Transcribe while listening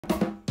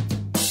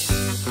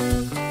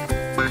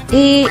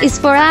A is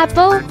for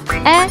apple.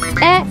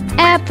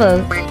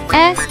 Apple.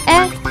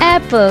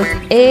 Apple.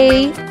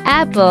 A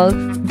apple.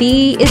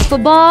 B is for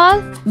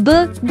ball.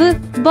 Ball.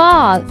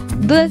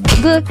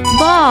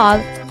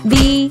 Ball.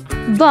 B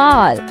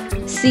ball.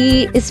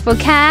 C is for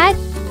cat.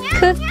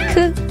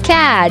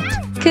 Cat.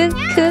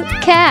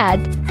 Cat.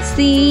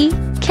 C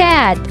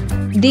cat.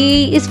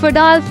 D is for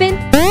dolphin.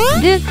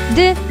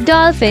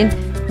 Dolphin.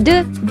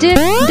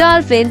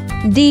 Dolphin.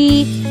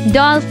 D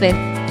dolphin.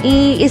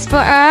 E is for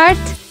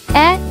earth.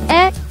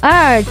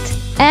 Earth.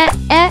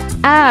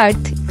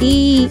 Earth.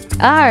 E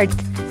earth.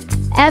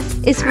 F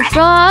is for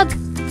frog.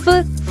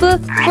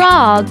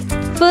 Frog.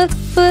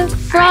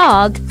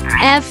 Frog.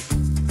 F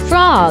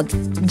frog.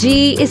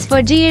 G is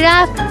for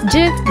giraffe.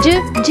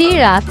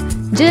 Giraffe.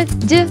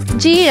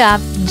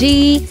 Giraffe.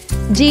 G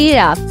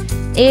giraffe.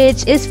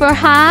 H is for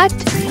heart.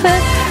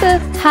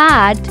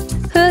 Heart.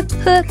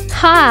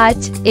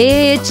 Heart.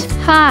 H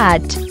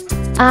heart.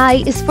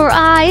 I is for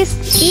eyes.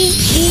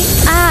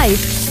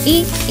 Eyes.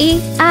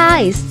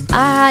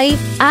 Eyes.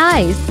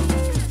 Eyes.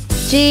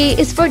 J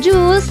is for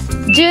juice.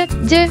 Juice.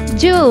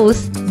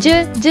 Juice.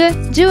 J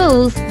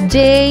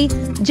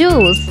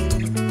juice.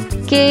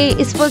 K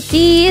is for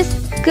keys.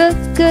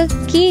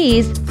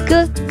 Keys.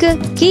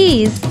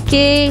 Keys.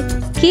 K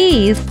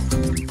keys.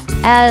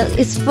 L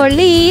is for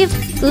leaf.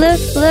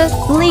 Leaf.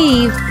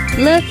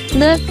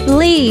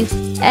 Leaf.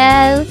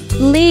 L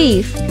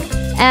leaf.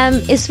 M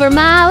is for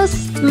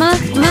mouse.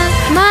 Mouse.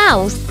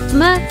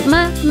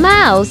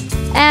 Mouse.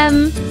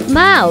 M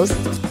mouse.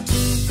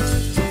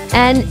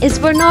 N is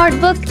for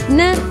notebook.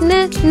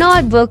 Notebook.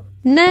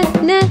 Notebook. N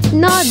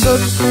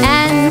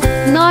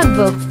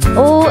notebook.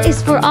 O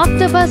is for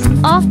octopus.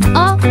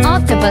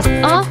 Octopus.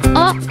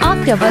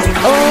 Octopus.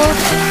 O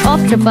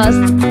octopus.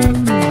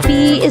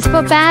 P is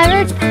for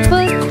parrot.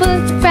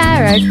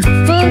 Parrot.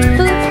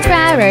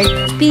 Parrot.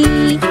 P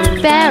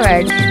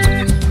parrot.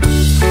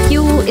 Q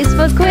is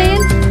for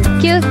queen.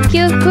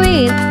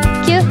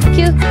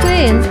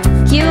 Queen.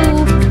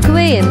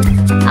 Queen.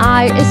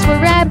 R is for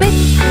rabbit.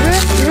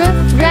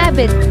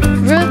 Rabbit.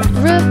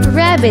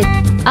 Rabbit.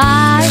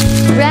 R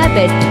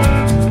rabbit.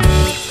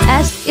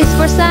 S is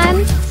for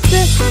sun.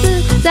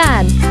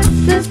 Sun.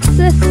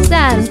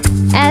 Sun.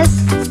 S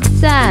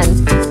sun.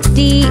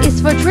 D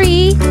is for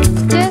tree.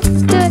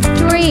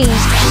 Tree.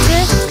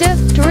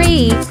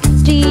 Tree.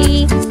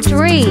 D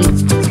tree.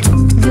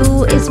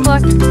 U is for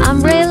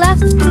umbrella.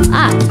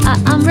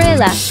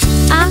 Umbrella.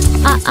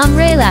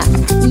 Umbrella.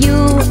 U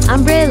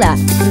umbrella.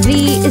 V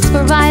is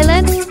for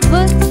violin.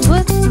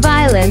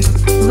 Violin.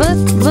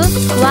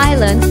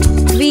 Violin.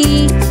 V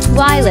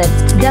violin.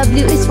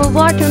 W is for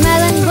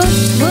watermelon.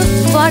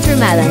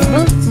 Watermelon.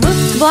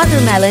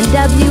 Watermelon.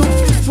 W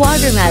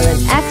watermelon.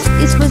 X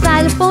is for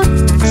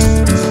xylophone.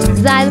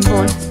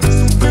 Xylophone.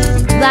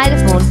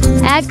 Xylophone.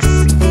 X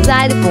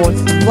xylophone.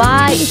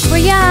 Y is for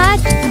yard.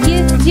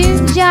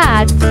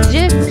 Yard.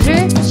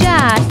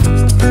 Yard.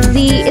 Z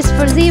is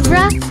for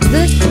zebra.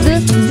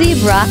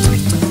 Zebra.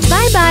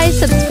 Bye bye.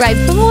 Subscribe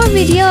for more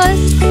videos.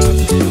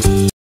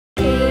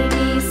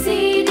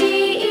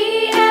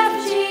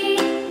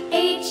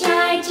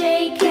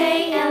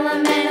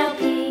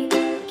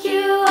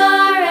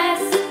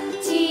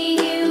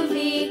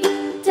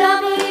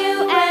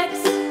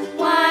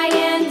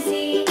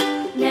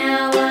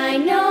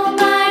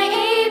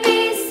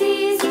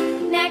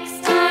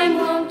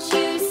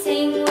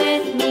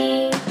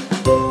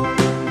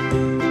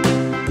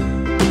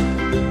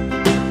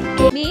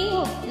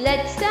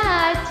 Let's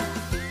start.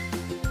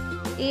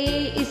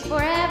 A is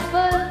for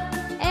apple.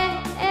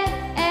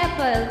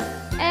 Apple.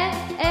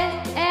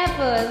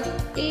 Apple.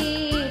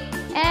 A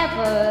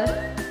apple.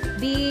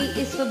 B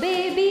is for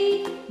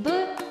baby.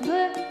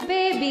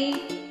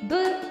 Baby.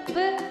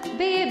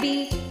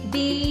 Baby.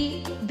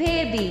 B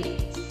baby.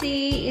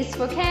 C is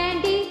for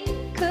candy.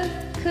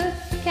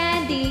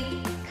 Candy.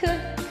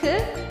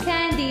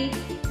 Candy.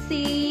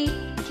 C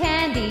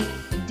candy.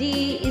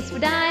 D is for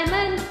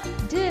diamond.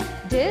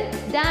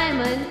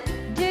 Diamond.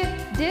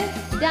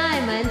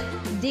 Diamond.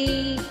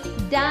 D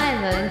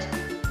diamond.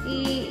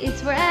 E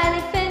is for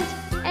elephant.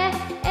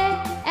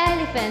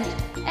 Elephant.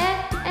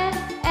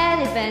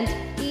 Elephant.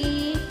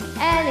 E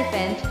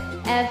elephant.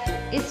 F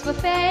is for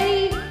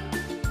fairy.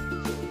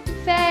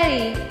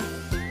 Fairy.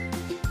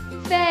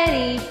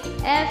 Fairy.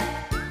 F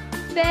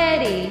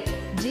fairy.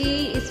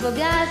 G is for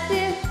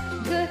glasses.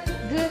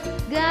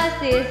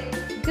 Glasses.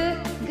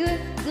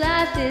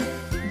 Glasses.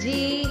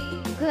 G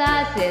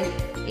glasses.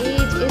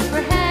 H is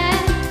for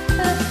hand.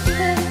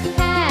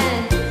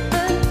 Hand.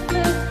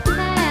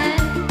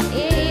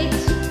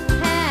 H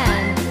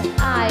hand.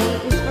 I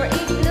is for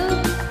igloo.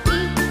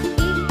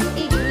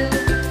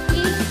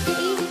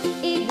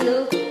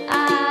 Igloo.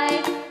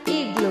 I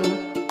igloo.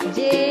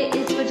 J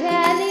is for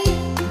jelly.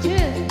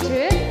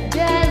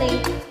 Jelly.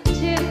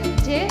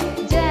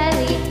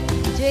 Jelly.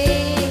 J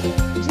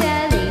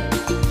jelly.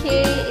 K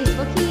is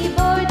for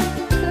keyboard.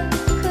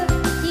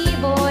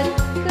 Keyboard.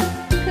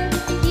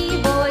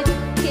 Keyboard.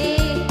 K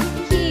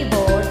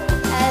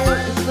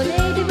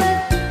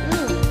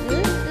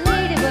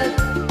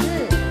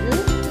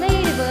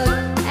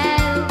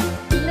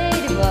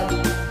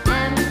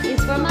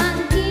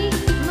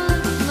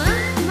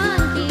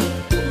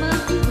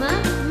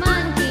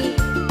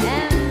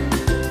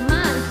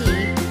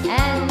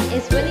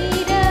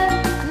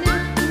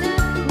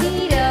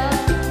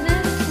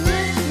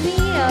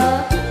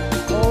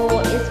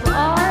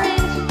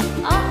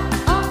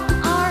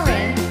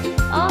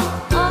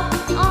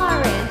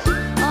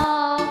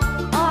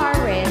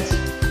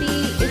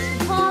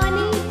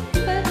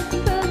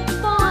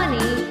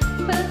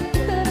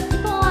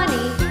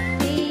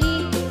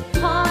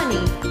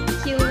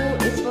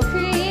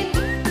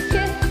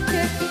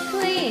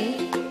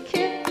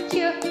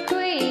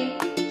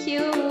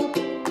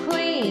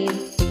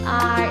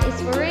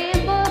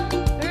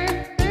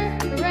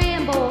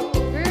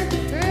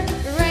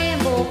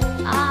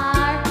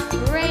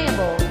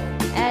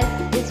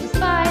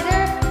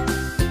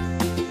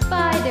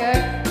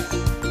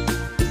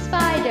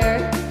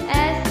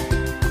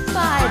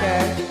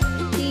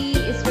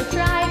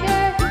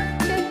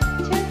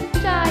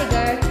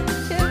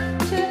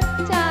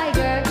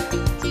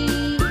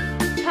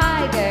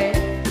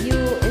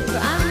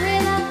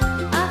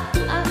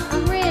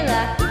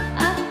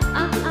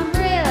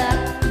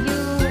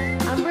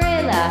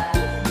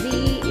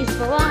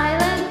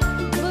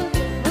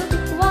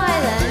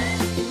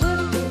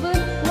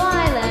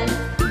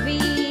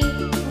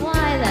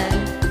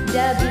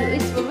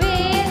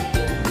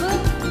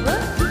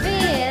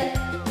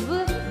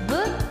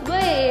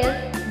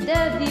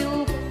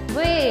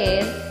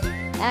whale.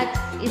 X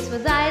is for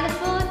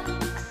xylophone,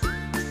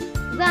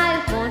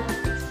 xylophone,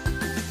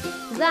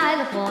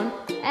 xylophone.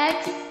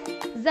 X,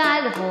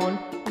 xylophone.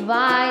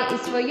 Y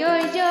is for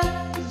yo-yo,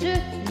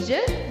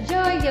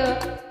 yo-yo.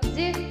 Z,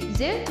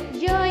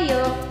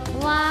 yo-yo.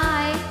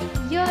 Y,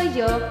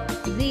 yo-yo.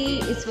 Z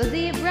is for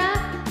zebra,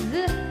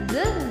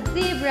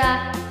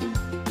 zebra.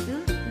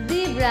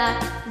 Zebra,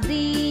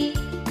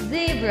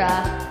 zebra.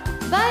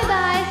 Bye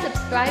bye.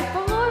 Subscribe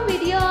for more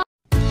videos.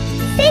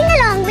 Sing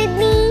along with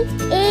me.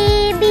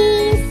 A, B,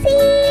 C,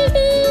 D,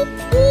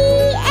 E,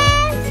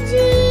 F, G,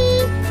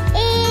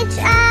 H,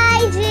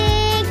 I, J,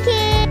 K,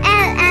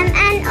 L, M,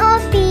 N, O,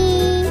 P,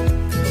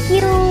 Q,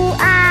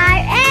 R,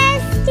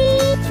 S, T,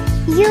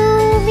 U,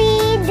 V,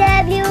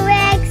 W,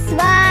 X,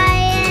 Y,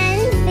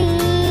 and Z.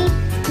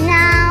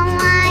 Now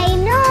I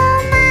know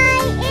my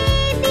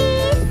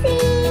ABC.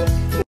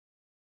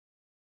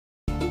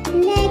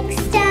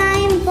 Next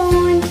time,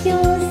 won't you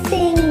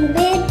sing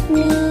with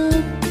me?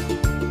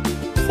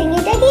 Sing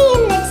it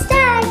again, let's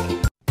start.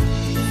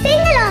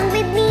 Sing along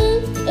with me.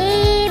 A,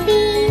 B,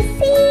 C,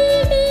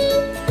 D,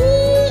 E,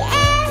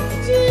 F,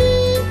 G,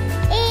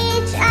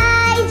 H,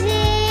 I, J,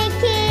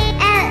 K,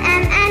 L,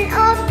 M, N, O,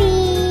 P,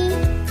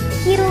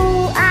 Q,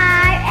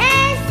 R,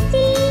 S, T,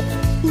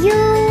 U,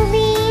 V,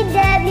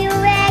 W,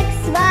 X,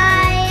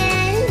 Y,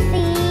 and Z.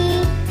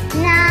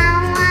 Now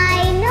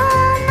I know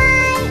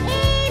my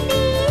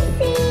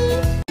ABC.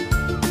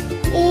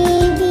 A,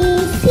 B,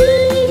 C,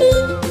 D,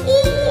 E,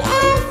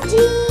 F, G,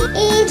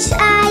 H,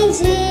 I,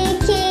 J,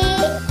 K,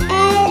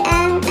 L,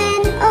 M,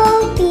 N, O,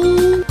 P,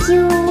 Q,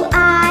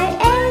 R,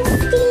 S,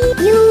 T,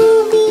 U,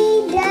 V,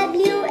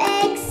 W,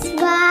 X,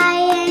 Y,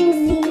 and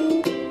Z.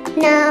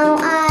 Now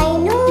I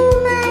know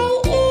my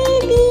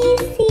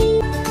ABC.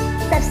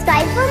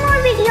 Subscribe for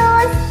more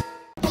videos.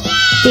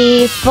 A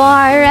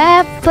for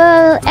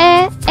apple,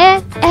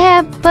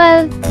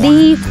 apple.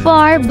 B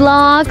for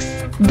blocks,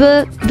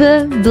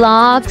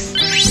 blocks.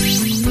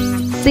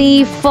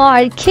 C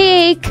for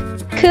cake,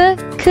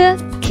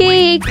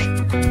 cake.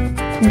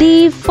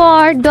 D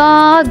for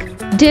dog,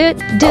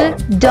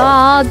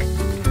 dog.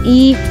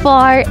 E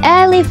for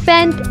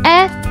elephant,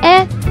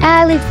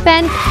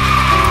 elephant.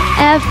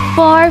 F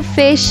for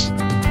fish,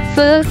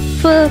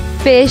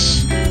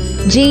 fish.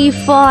 G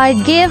for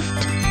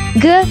gift,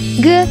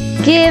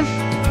 gift.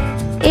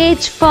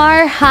 H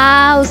for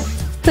house,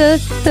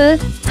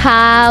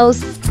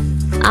 house.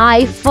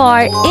 I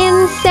for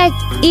insect,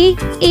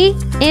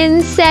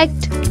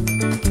 insect.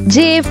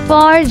 J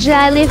for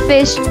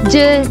jellyfish,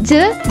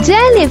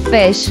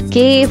 jellyfish.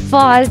 K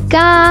for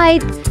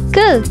kite,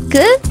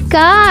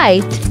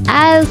 kite.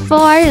 L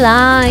for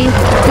line,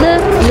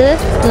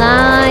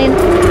 line.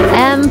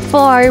 M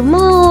for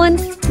moon,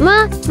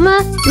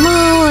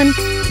 moon.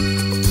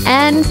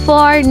 N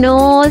for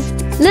nose,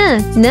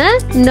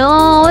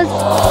 nose.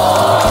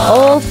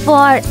 O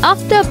for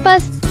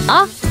octopus,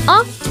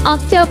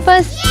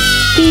 octopus.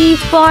 P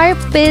for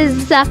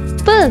pizza,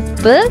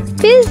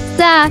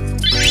 pizza.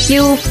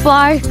 Q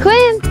for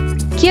queen,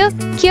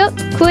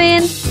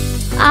 queen.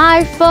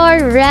 R for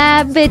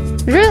rabbit,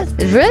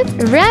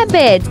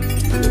 rabbit.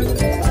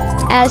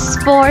 S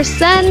for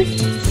sun,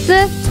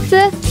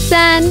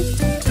 sun.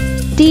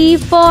 T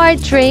for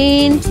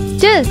train,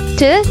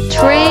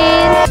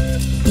 train.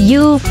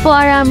 U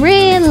for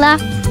umbrella,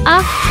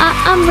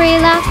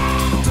 umbrella.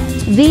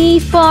 V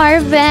for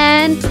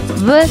van,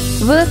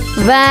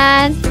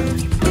 van.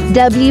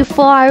 W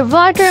for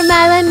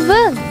watermelon,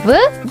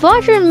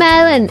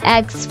 watermelon.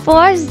 X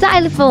for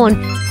xylophone,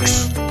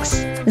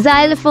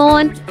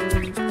 xylophone.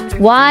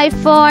 Y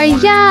for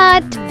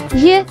yacht,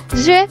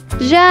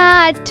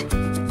 yacht.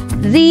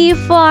 Z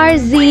for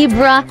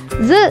zebra,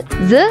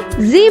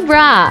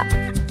 zebra.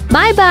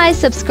 Bye bye.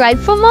 Subscribe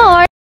for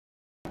more.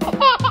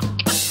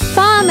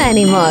 Farm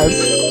animals.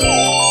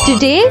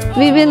 Today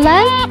we will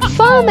learn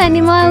farm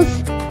animals.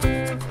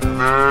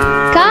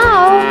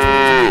 Cow,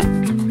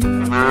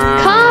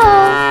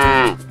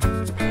 cow.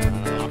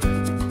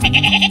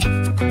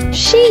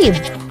 Sheep,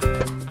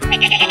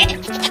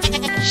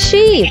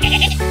 sheep.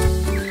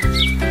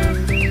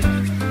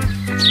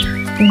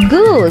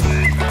 Goose,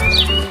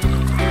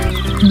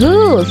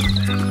 goose.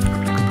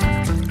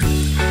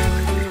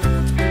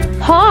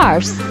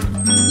 Horse,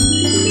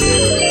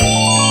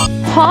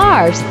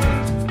 horse.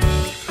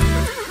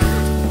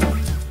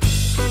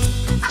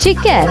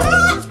 Chicken,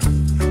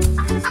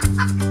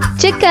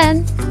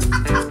 chicken.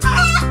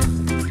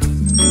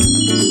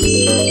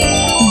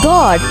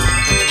 Goat,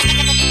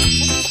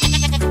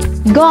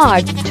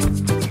 goat.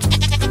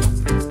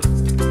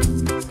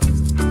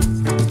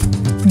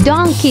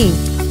 Donkey,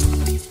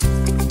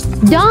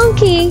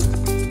 donkey.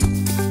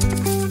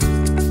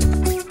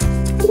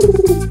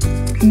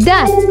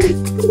 Duck,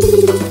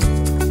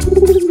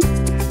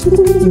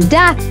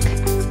 duck.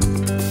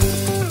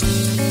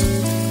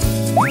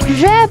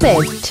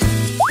 Rabbit,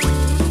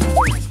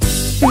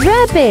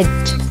 rabbit.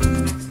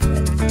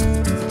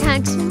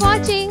 Thanks for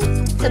watching.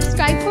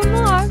 Subscribe for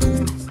more.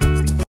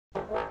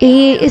 A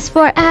is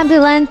for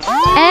ambulance,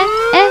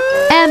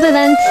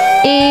 ambulance,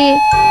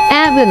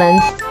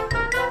 ambulance.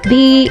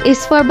 B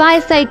is for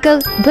bicycle.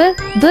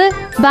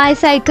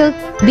 Bicycle.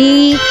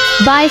 B,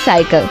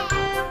 bicycle.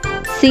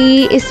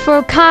 C is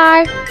for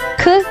car.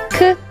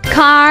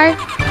 Car.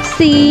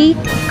 C,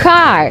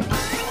 car.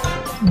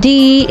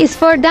 D is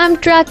for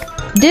dump truck.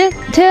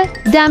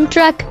 Dump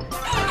truck.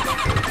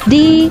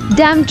 D,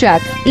 dump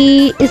truck.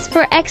 E is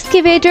for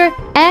excavator.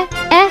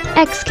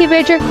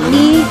 Excavator.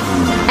 E,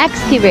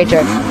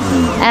 excavator.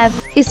 F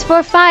is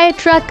for fire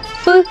truck.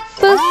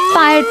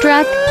 Fire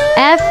truck.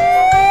 F,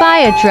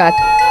 fire truck.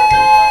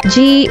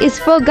 G is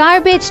for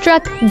garbage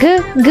truck.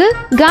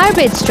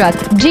 Garbage truck.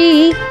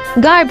 G,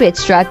 garbage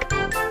truck.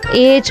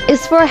 H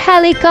is for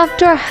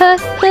helicopter.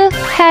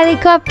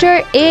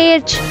 Helicopter.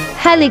 H,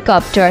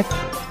 helicopter.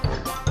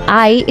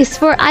 I is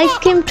for ice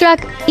cream truck.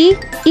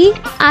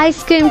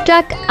 Ice cream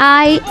truck.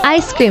 I,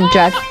 ice cream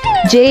truck.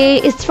 J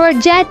is for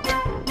jet.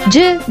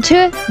 Jet.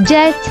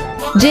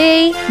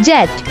 J,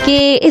 jet.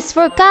 K is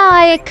for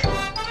kayak.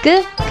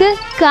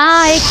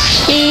 Kayak.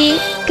 K,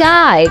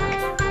 kayak.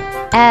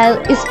 L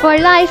is for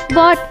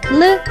lifeboat.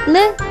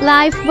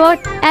 Lifeboat.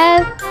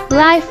 L,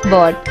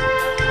 lifeboat.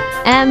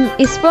 M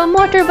is for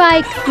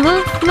motorbike.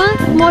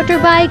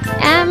 Motorbike.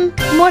 M,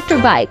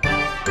 motorbike.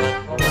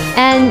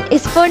 N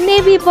is for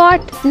navy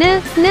bot.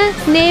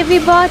 Navy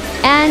bot.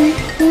 N,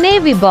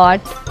 navy bot.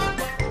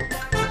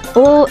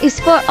 O is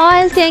for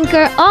oil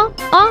tanker.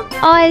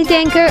 Oil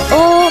tanker.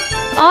 O,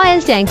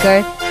 oil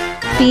tanker.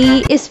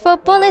 P is for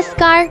police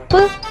car.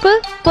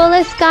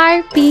 Police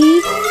car.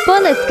 P,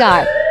 police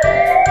car.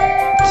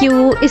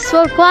 Q is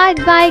for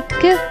quad bike.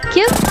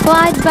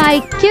 Quad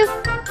bike.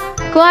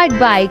 Quad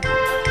bike.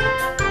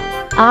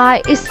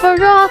 R is for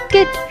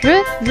rocket.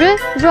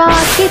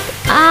 Rocket.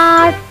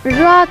 R,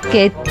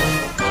 rocket.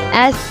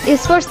 S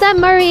is for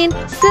submarine.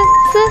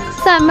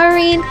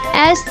 Submarine.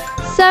 S,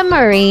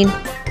 submarine.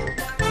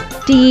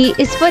 T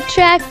is for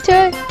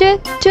tractor.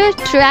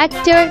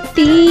 Tractor.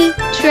 T,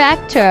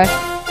 tractor.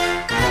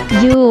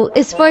 U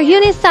is for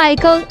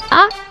unicycle.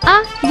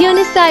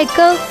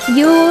 Unicycle.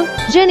 U,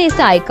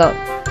 unicycle.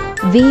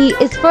 V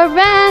is for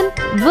van.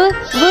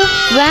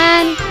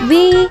 Van.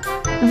 V,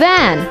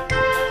 van.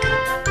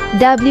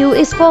 W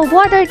is for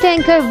water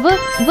tanker.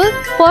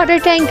 Water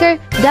tanker.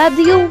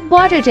 W,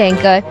 water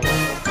tanker.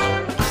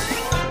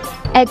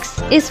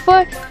 X is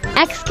for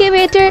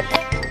excavator.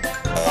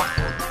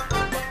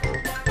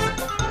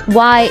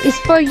 Y is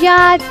for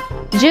yacht.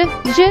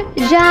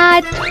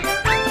 Yacht.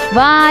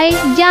 Y,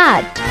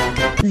 yacht.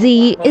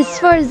 Z is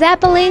for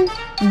zeppelin.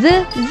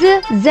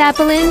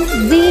 Zeppelin.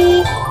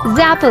 Z,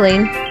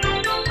 zeppelin.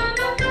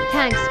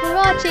 Thanks for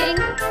watching.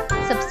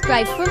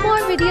 Subscribe for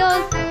more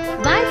videos.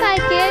 Bye bye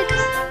kids.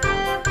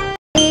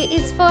 A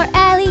is for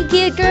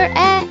alligator.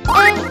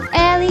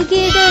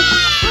 Alligator.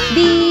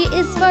 B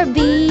is for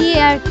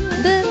beer.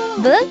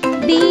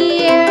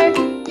 Beer.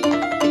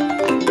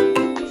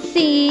 C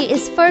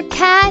is for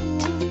cat.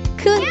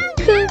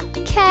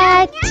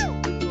 Cat.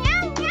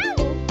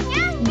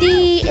 D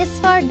is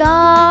for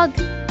dog.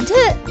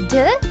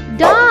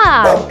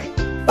 Dog.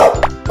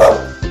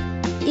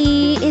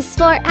 E is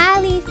for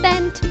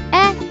elephant.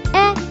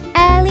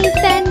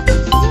 Elephant.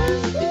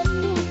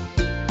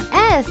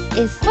 F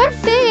is for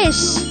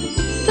fish.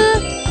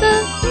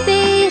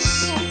 Fish.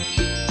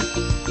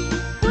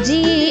 G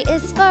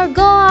is for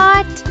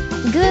goat.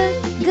 Goat.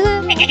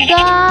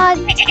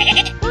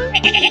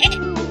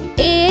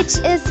 H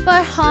is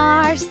for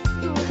horse.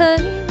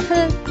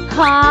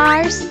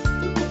 Horse.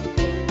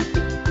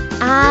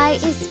 I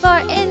is for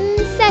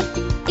insect.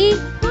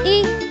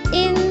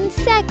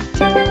 Insect.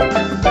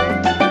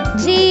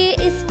 J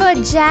is for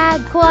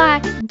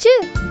jaguar.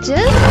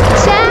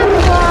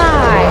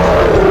 Jaguar.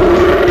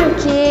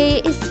 K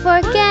is for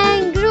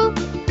kangaroo.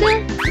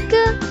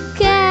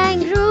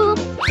 Kangaroo.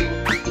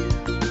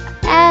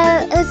 L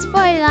is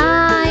for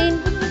lion.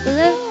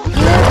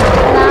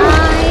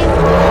 Lion.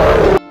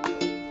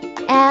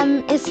 M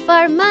is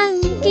for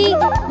monkey.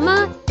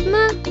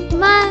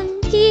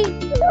 Monkey.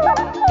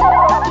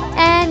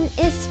 N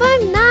is for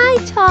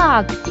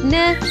nighthawk.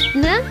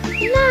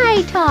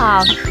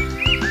 Nighthawk.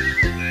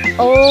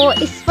 O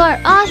is for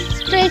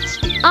ostrich.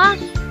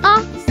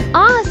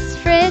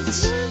 Ostrich.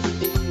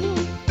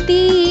 P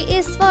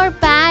is for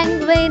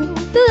penguin.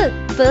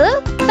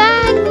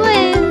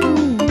 Penguin.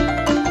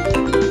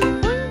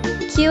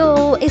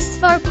 Q is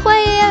for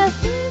quail.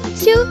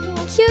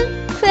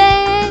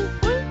 Quail.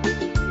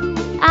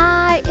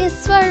 R is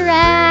for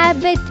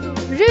rabbit.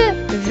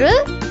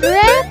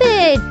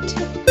 Rabbit.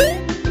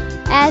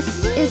 S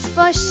is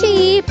for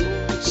sheep.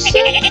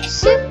 Sheep.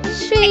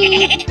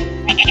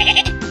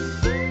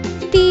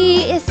 T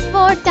is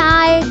for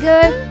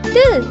tiger.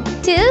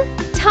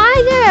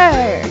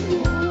 Tiger.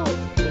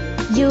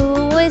 U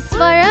is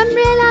for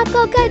umbrella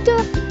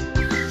cockatoo.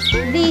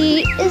 V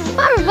is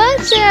for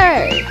vulture.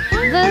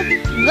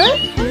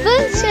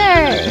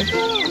 Vulture.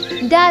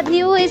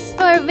 W is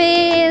for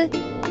whale.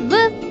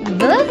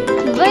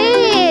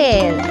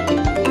 Whale.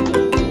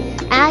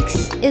 X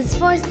is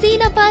for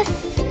xenopus.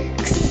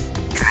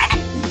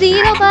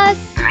 Xenopus.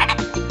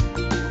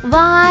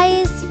 Y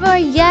is for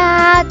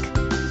yak.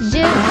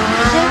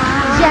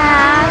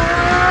 Jack.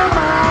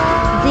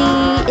 Z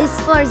is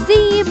for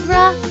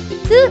zebra.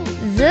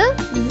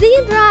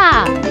 Zebra.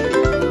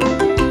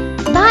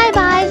 Bye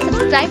bye.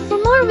 Subscribe for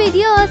more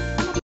videos.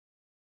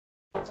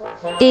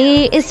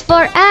 A is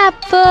for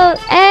apple.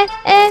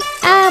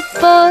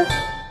 Apple.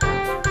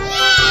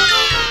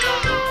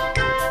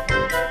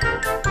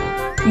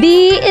 B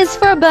is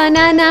for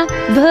banana.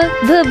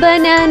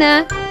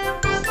 Banana.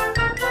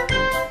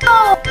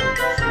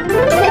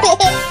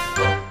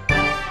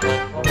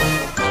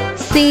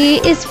 C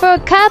is for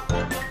cup.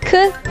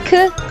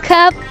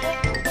 Cup.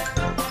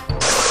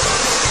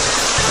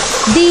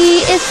 D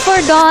is for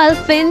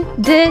dolphin.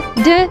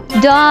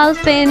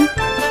 Dolphin.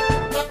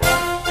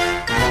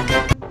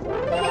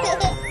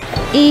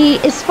 E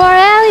is for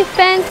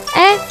elephant.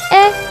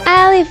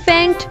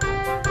 Elephant.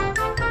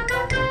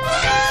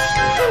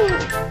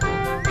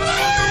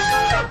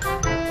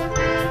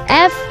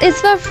 F is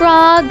for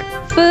frog.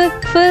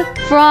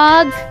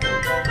 Frog.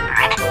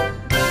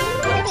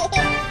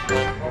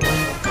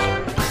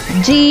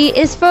 G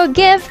is for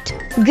gift.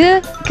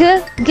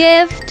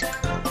 Gift.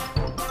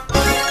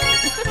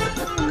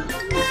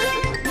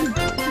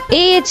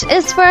 H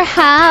is for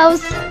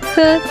house.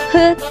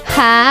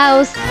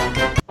 House.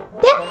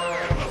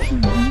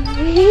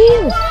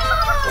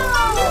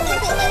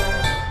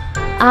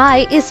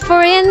 I is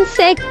for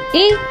insect.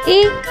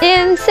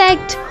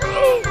 Insect.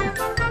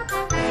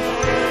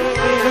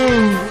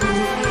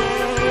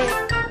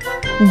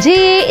 J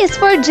is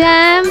for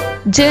jam.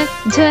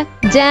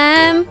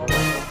 Jam.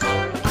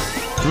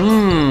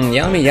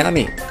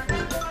 Yummy.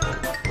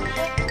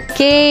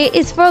 K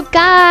is for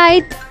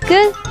kite.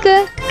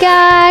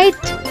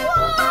 Kite.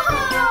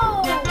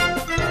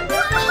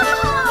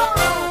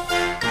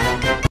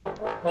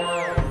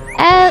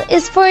 L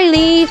is for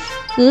leaf.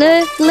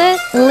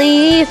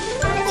 Leaf.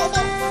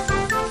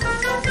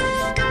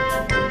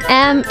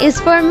 M is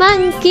for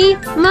monkey.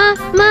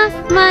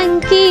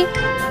 Monkey.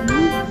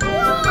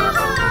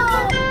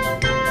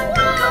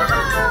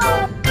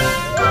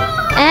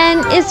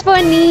 N is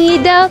for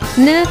needle.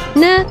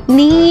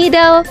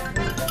 Needle.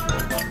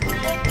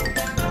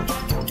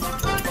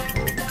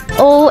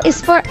 O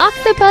is for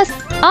octopus.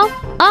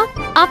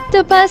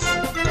 Octopus.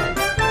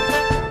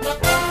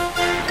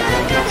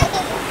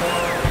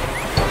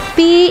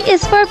 P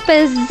is for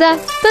pizza.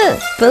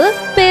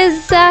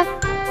 Pizza.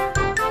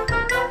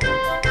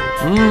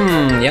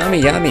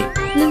 Yummy.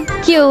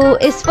 Q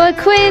is for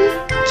queen.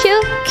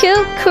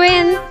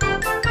 Queen.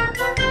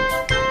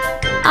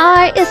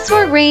 R is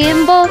for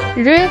rainbow.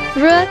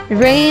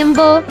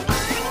 Rainbow.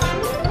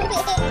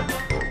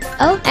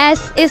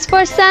 S is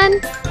for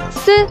sun.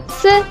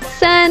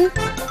 Sun.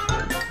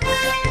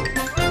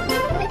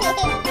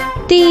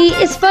 T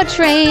is for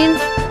train.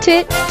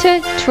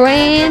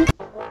 Train.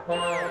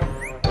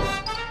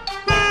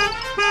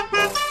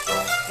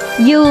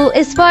 U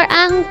is for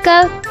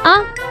uncle.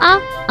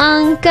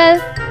 Uncle.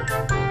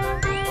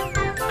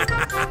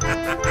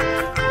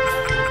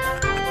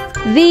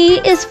 V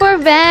is for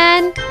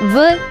van.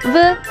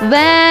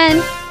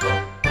 Van.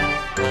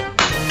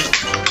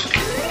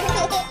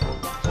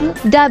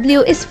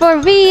 W is for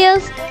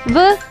wheels.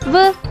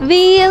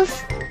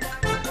 Wheels.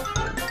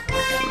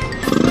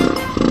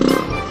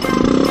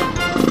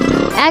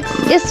 X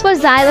is for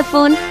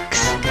xylophone.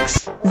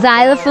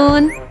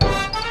 Xylophone.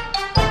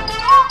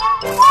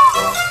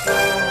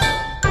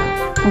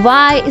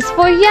 Y is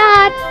for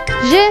yacht.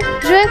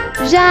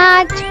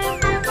 Yacht.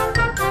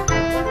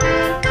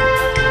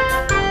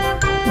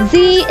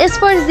 Z is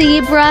for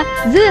zebra.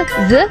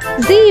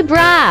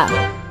 Zebra.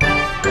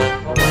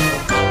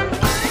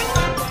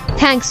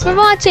 Thanks for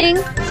watching.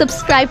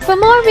 Subscribe for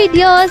more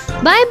videos.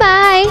 Bye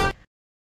bye.